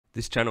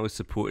This channel is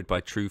supported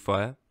by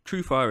TrueFire.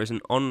 TrueFire is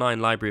an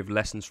online library of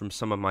lessons from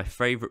some of my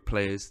favourite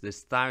players.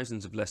 There's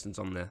thousands of lessons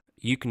on there.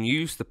 You can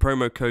use the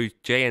promo code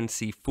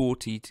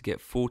JNC40 to get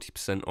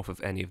 40% off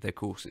of any of their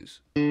courses.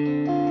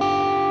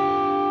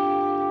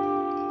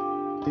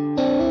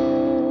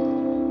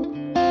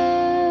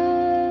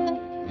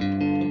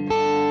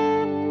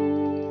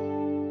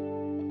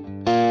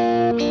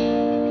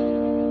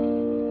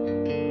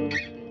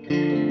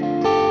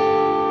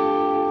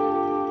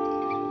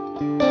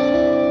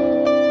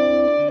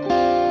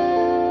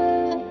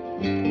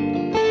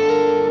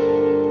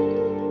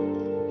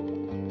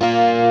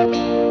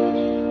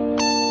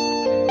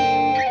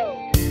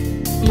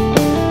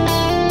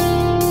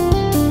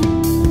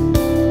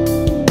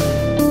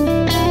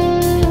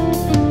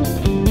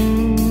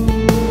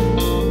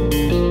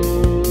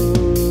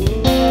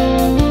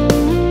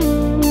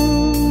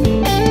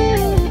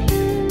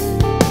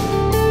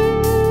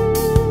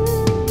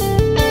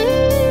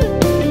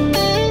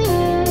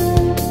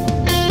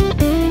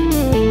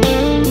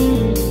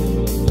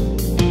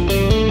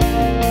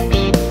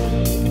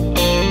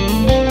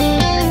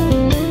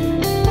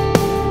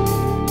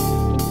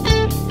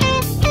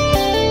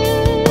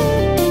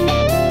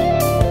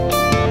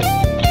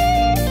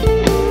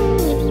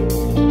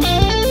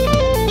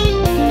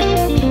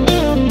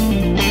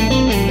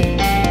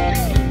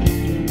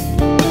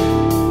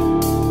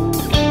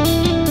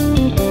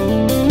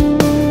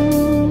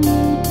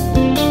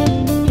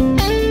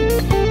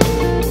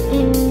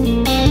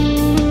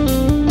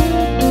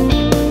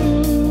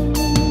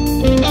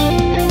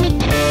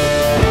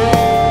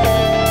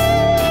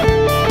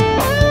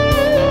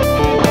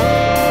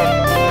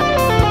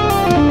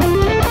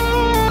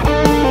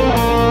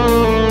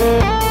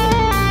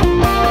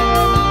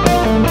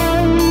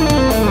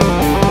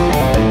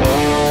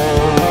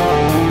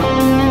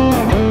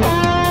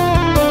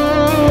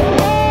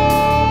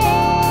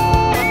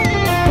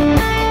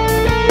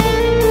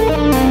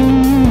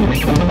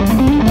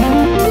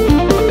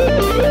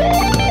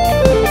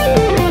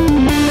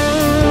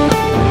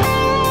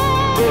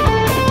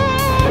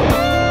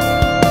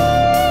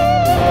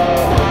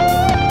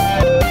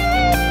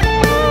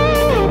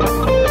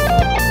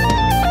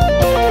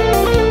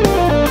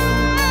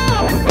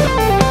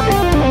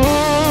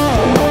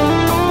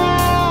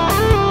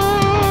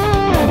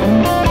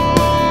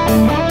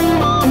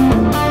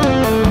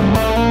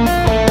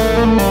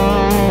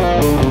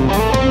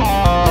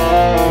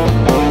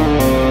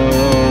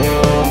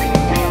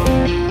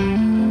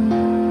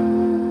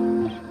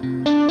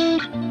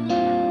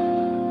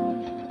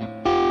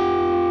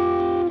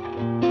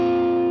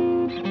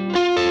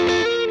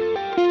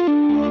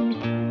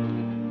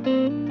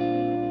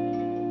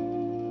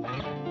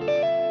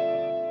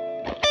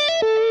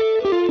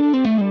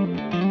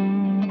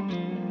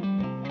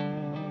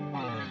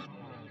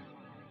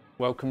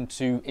 Welcome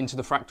to Into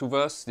the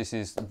Fractalverse. This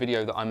is the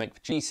video that I make for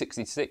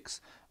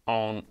G66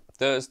 on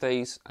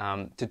Thursdays.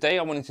 Today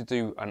I wanted to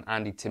do an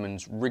Andy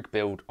Timmons rig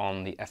build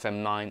on the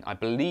FM9. I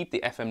believe the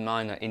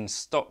FM9 are in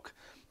stock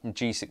in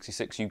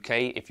G66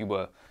 UK if you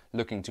were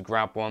looking to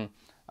grab one.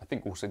 I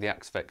think also the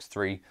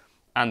FM3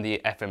 and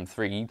the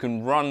FM3. You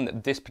can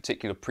run this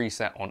particular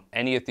preset on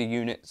any of the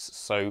units,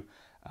 so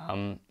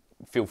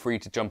feel free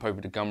to jump over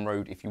to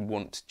Gumroad if you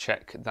want to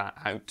check that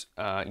out.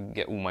 You can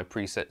get all my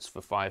presets for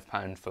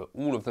 £5 for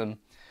all of them,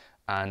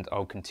 and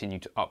I'll continue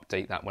to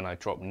update that when I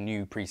drop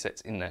new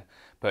presets in there.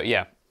 But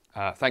yeah,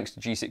 thanks to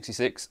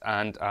G66,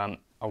 and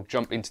I'll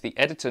jump into the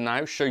editor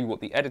now, show you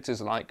what the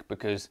editor's like,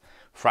 because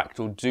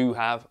Fractal do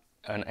have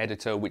an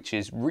editor which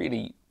is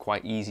really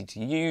quite easy to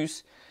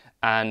use,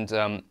 and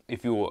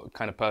if you're a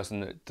kind of person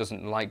that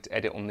doesn't like to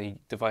edit on the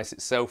device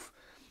itself,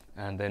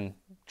 and then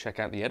check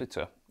out the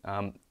editor.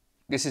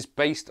 This is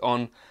based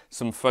on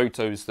some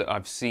photos that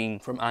I've seen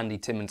from Andy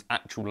Timmons'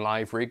 actual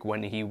live rig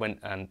when he went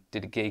and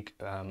did a gig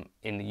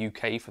in the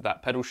UK for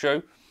that pedal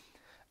show,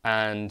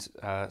 and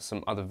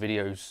some other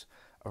videos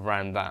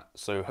around that.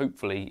 So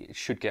hopefully it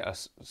should get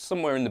us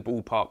somewhere in the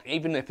ballpark.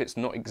 Even if it's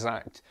not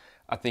exact,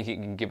 I think it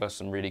can give us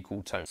some really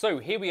cool tone. So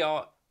here we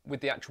are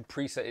with the actual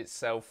preset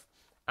itself,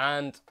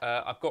 and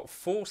I've got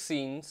 4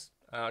 scenes.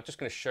 I'm just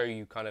going to show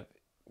you kind of,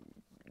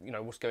 you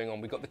know, what's going on.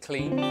 We've got the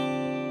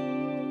clean.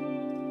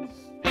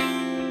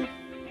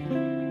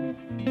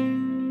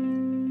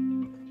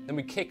 Then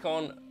we kick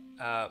on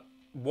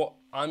what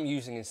I'm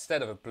using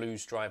instead of a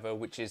blues driver,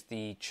 which is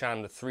the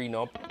Chandler 3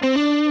 knob.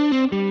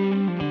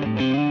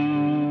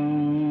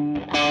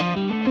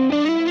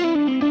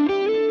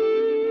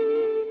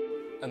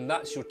 And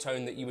that's your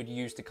tone that you would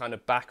use to kind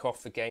of back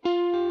off the game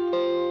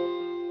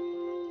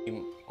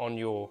on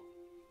your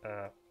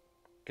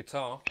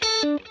guitar.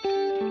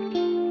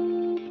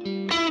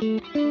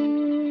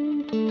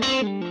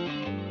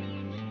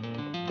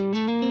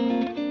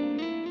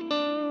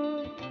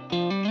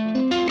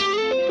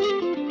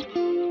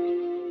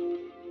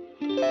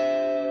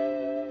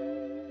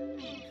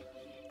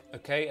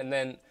 Okay, and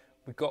then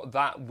we've got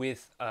that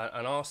with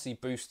an RC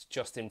boost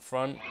just in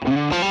front.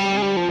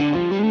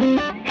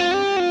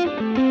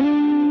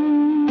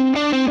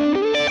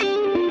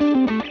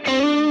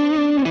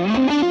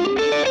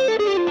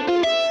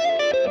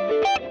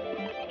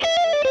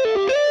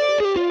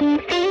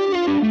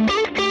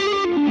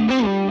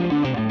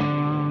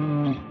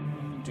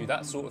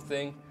 sort of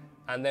thing.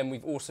 And then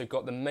we've also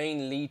got the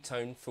main lead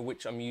tone, for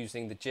which I'm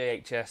using the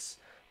JHS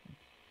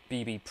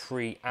BB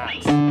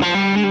Pre-At.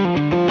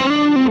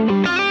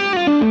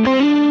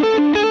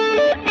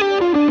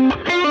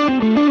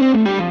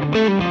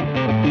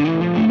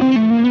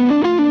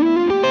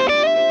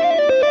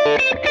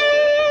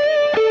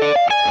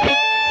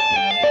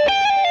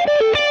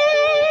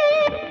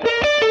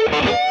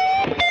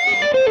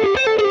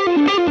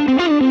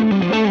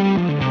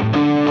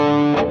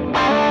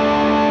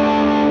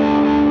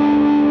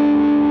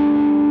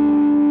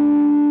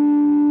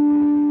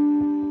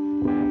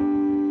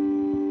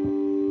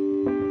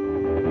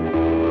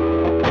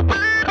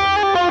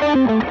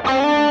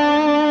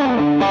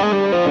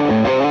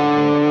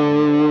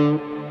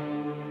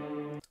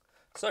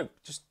 So,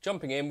 just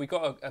jumping in, we've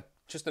got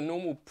just a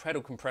normal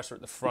pedal compressor at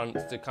the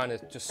front to kind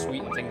of just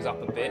sweeten things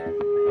up a bit.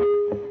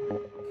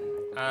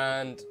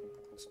 And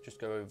let's just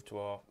go over to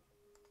our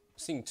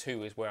scene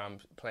 2 is where I'm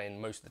playing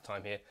most of the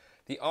time here.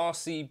 The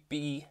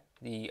RCB,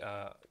 the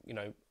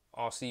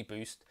RC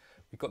boost,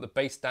 we've got the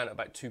bass down at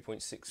about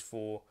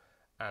 2.64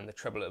 and the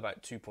treble at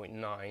about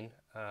 2.9.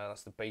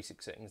 That's the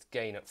basic settings.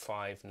 Gain at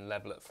 5 and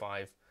level at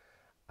 5.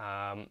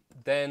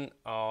 Then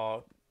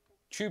our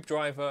tube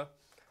driver.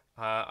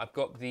 I've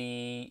got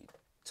the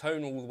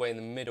tone all the way in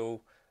the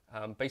middle,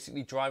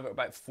 basically driver at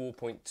about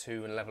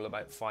 4.2 and level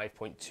about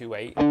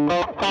 5.28.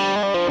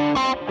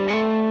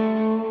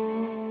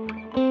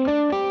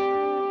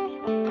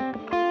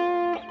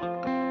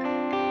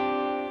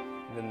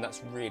 And then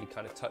that's really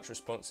kind of touch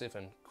responsive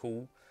and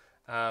cool.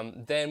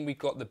 Then we've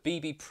got the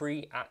BB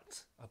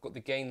Pre-At. I've got the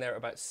gain there at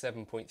about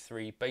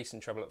 7.3, bass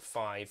and treble at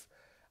 5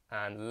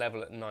 and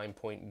level at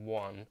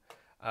 9.1.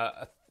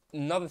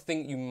 Another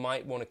thing you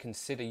might want to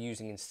consider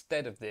using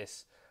instead of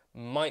this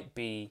might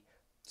be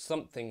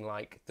something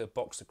like the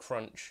Boxer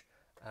Crunch,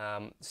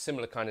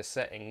 similar kind of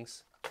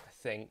settings, I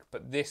think,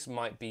 but this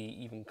might be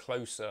even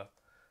closer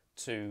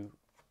to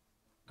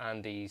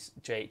Andy's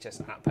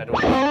JHS At pedal.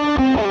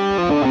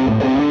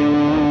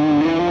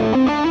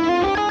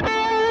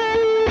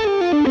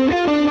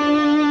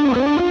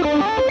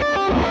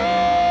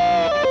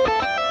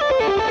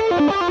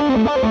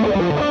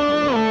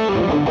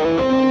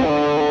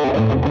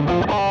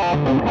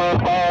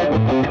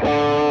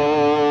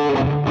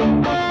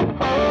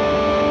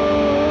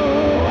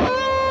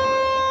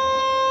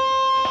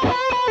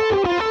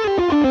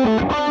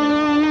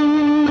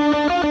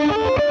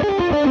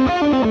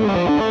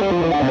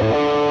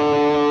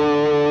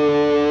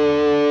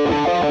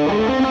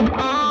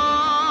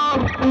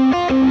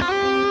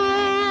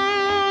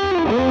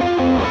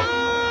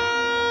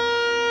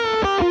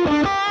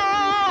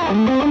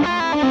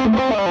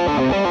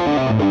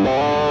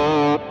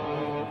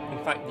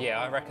 Yeah,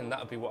 I reckon that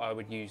would be what I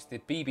would use. The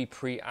BB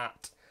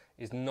Pre-At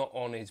is not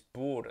on his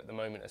board at the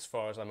moment as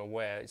far as I'm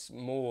aware. It's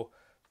more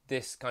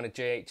this kind of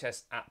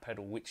JHS At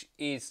pedal, which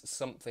is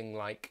something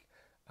like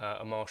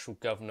a Marshall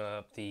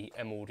Governor, the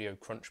M Audio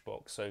Crunch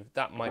Box. So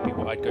that might be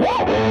what I'd go for.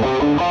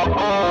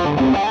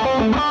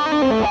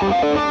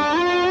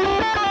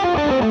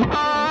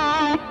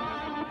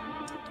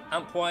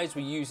 Amp-wise,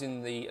 we're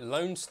using the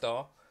Lone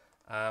Star.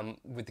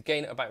 With the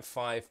gain at about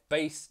 5,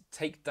 bass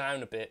take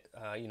down a bit,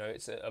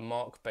 it's a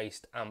Mark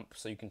based amp,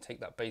 so you can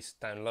take that bass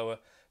down lower,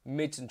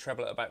 mids and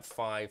treble at about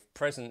 5,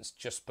 presence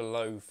just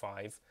below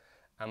 5,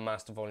 and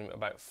master volume at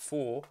about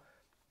 4.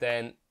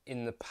 Then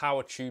in the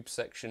power tube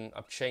section,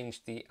 I've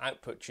changed the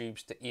output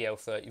tubes to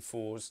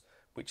EL34s,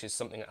 which is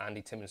something that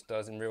Andy Timmons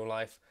does in real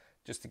life,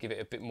 just to give it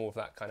a bit more of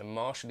that kind of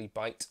Marshall-y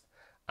bite.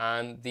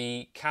 And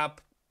the cab,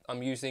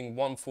 I'm using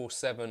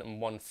 147 and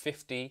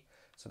 150.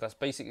 So that's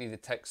basically the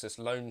Texas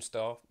Lone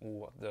Star,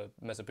 or the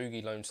Mesa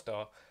Boogie Lone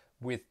Star,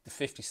 with the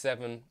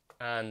 57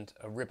 and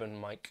a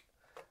ribbon mic.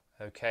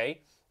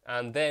 Okay,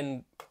 and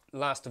then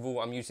last of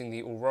all, I'm using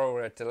the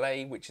Aurora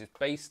delay, which is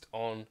based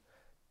on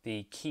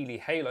the Keeley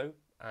Halo,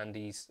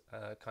 Andy's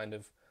kind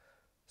of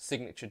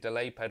signature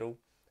delay pedal.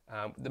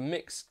 The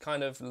mix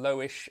kind of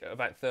lowish,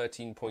 about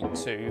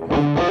 13.2.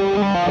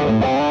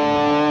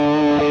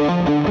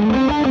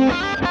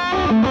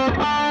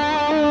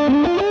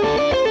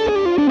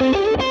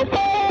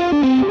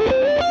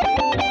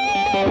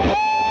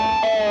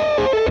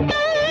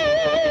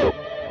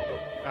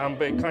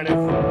 But it kind of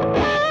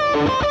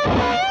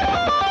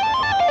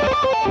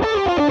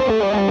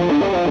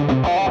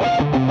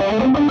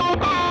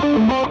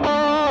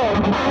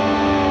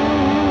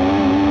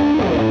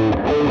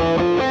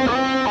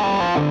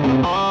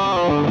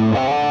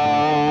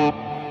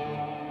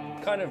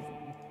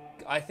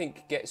I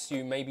think gets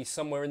you maybe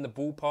somewhere in the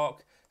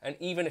ballpark, and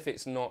even if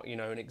it's not,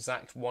 an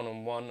exact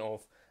one-on-one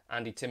of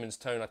Andy Timmons'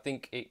 tone, I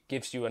think it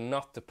gives you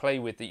enough to play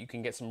with that you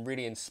can get some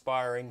really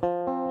inspiring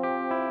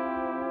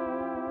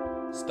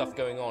stuff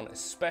going on,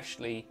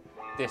 especially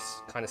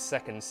this kind of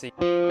second C.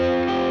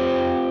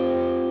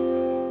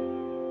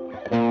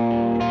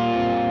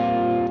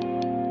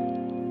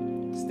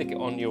 Stick it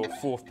on your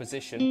 4th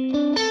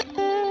position.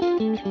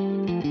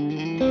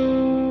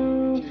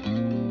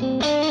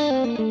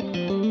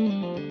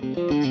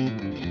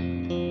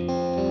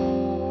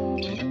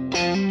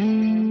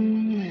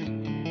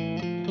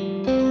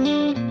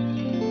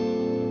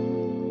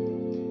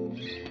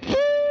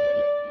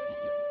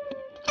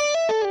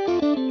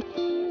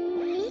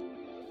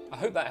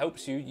 that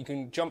helps you, you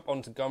can jump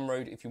onto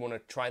Gumroad if you want to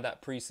try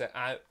that preset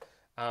out.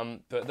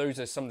 But those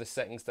are some of the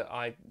settings that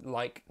I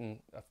like and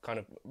I've kind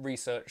of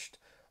researched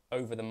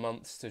over the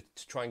months to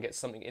try and get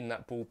something in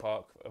that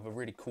ballpark of a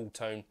really cool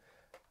tone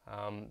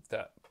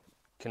that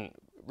can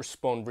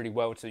respond really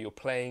well to your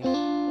playing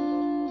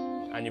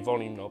and your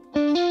volume knob.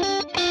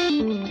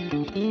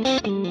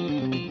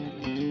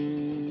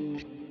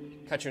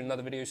 Catch you in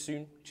another video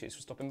soon. Cheers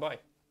for stopping by.